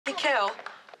Kel,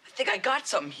 I think I got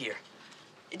something here.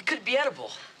 It could be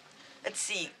edible. Let's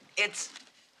see. It's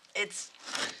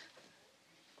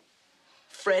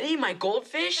Freddy, my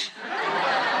goldfish?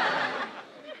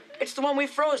 It's the one we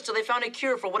froze till they found a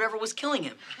cure for whatever was killing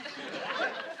him.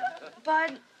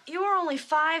 Bud, you were only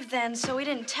 5 then, so we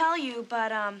didn't tell you,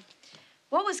 but,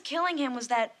 what was killing him was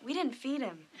that we didn't feed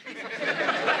him.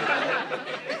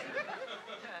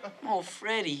 Oh,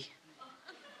 Freddy.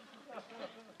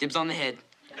 Dibs on the head.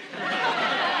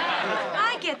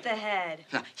 I get the head.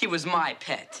 He was my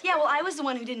pet. Yeah, well, I was the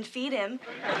one who didn't feed him.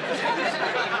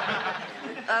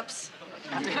 Oops.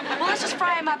 Well, let's just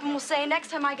fry him up and we'll say,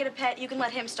 next time I get a pet, you can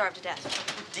let him starve to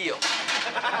death. Deal.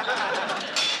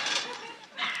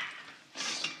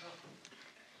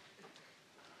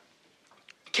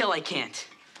 Kel, I can't.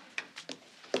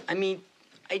 I mean,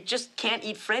 I just can't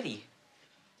eat Freddy.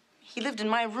 He lived in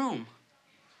my room.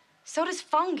 So does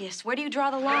fungus. Where do you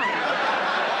draw the line?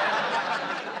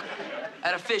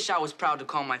 At a fish, I was proud to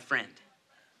call my friend.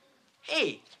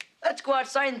 Hey, let's go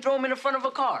outside and throw him in the front of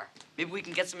a car. Maybe we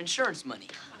can get some insurance money.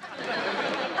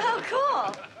 Oh,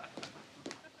 cool.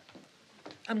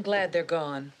 I'm glad they're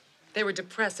gone. They were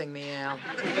depressing me, Al.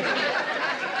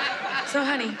 So,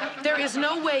 honey, there is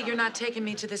no way you're not taking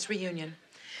me to this reunion.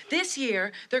 This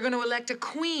year, they're going to elect a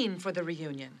queen for the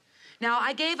reunion. Now,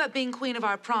 I gave up being queen of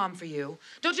our prom for you.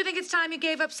 Don't you think it's time you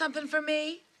gave up something for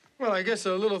me? Well, I guess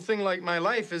a little thing like my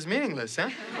life is meaningless, huh?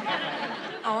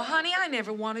 Oh, honey, I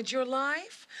never wanted your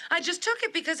life. I just took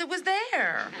it because it was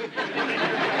there.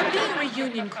 Being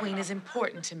reunion queen is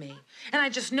important to me, and I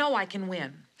just know I can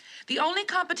win. The only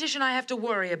competition I have to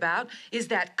worry about is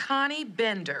that Connie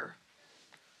Bender.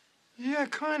 Yeah,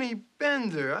 Connie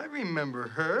Bender. I remember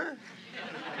her.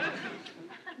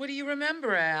 What do you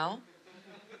remember, Al?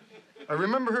 I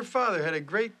remember her father had a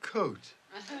great coat.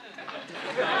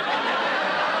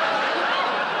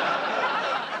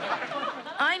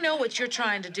 I know what you're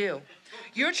trying to do.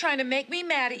 You're trying to make me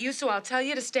mad at you, so I'll tell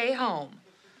you to stay home.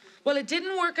 Well, it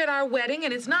didn't work at our wedding,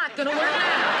 and it's not gonna work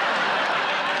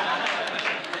now.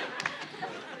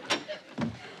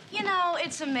 You know,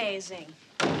 it's amazing.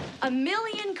 1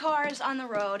 million cars on the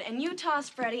road, and you toss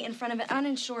Freddy in front of an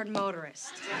uninsured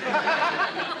motorist.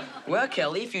 Well,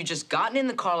 Kelly, if you'd just gotten in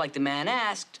the car like the man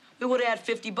asked, we would have had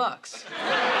 50 bucks.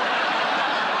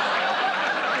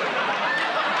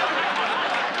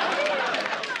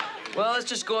 Well, let's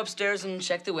just go upstairs and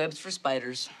check the webs for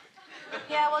spiders.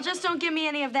 Yeah, well, just don't give me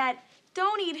any of that.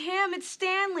 Don't eat him, it's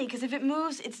Stanley, because if it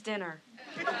moves, it's dinner.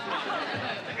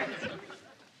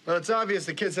 Well, it's obvious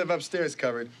the kids have upstairs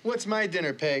covered. What's my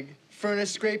dinner, Peg?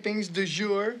 Furnace scrapings du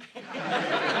jour?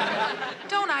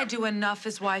 Don't I do enough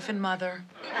as wife and mother?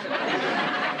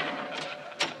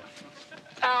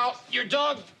 Al, your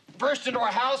dog burst into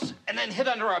our house and then hid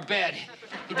under our bed.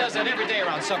 He does that every day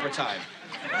around supper time.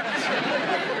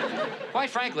 Quite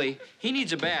frankly, he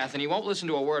needs a bath, and he won't listen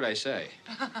to a word I say.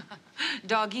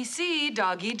 Doggy see,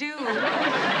 doggy do.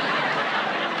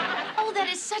 Oh, that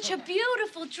is such a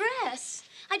beautiful dress.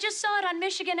 I just saw it on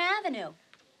Michigan Avenue.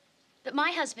 But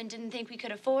my husband didn't think we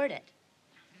could afford it.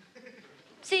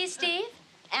 See, Steve?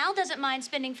 Al doesn't mind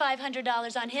spending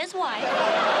 $500 on his wife.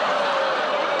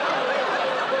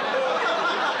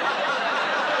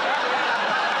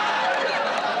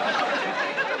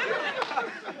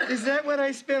 Is that what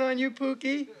I spent on you,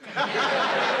 Pookie?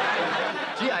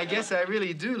 Gee, I guess I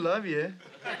really do love you.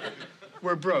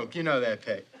 We're broke, you know that,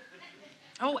 Peg.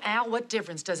 Oh, Al, what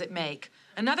difference does it make?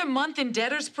 Another month in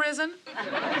debtor's prison?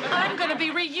 I'm gonna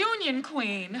be reunion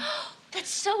queen. That's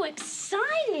so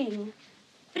exciting.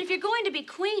 But if you're going to be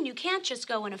queen, you can't just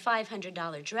go in a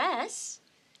 $500 dress.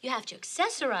 You have to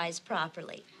accessorize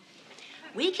properly.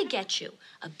 We could get you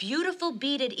a beautiful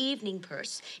beaded evening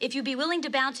purse if you'd be willing to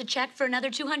bounce a check for another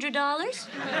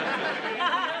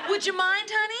 $200. Would you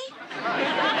mind, honey?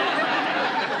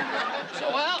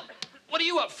 So, Al, what are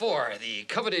you up for? The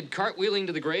coveted Cartwheeling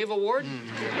to the Grave award?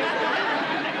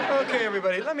 Okay,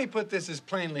 everybody, let me put this as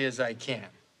plainly as I can.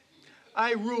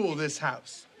 I rule this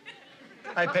house.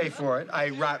 I pay for it.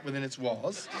 I rot within its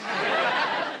walls.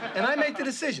 And I make the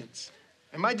decisions.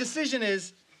 And my decision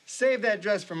is save that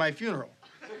dress for my funeral.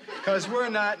 Because we're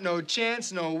not, no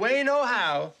chance, no way, no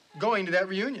how, going to that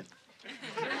reunion.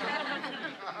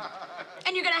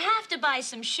 And you're gonna have to buy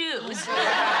some shoes.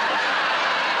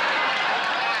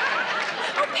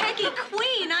 Oh, Peggy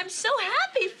Queen, I'm so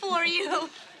happy for you.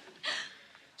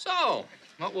 So,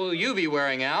 what will you be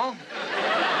wearing, Al?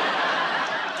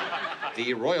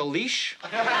 The royal leash?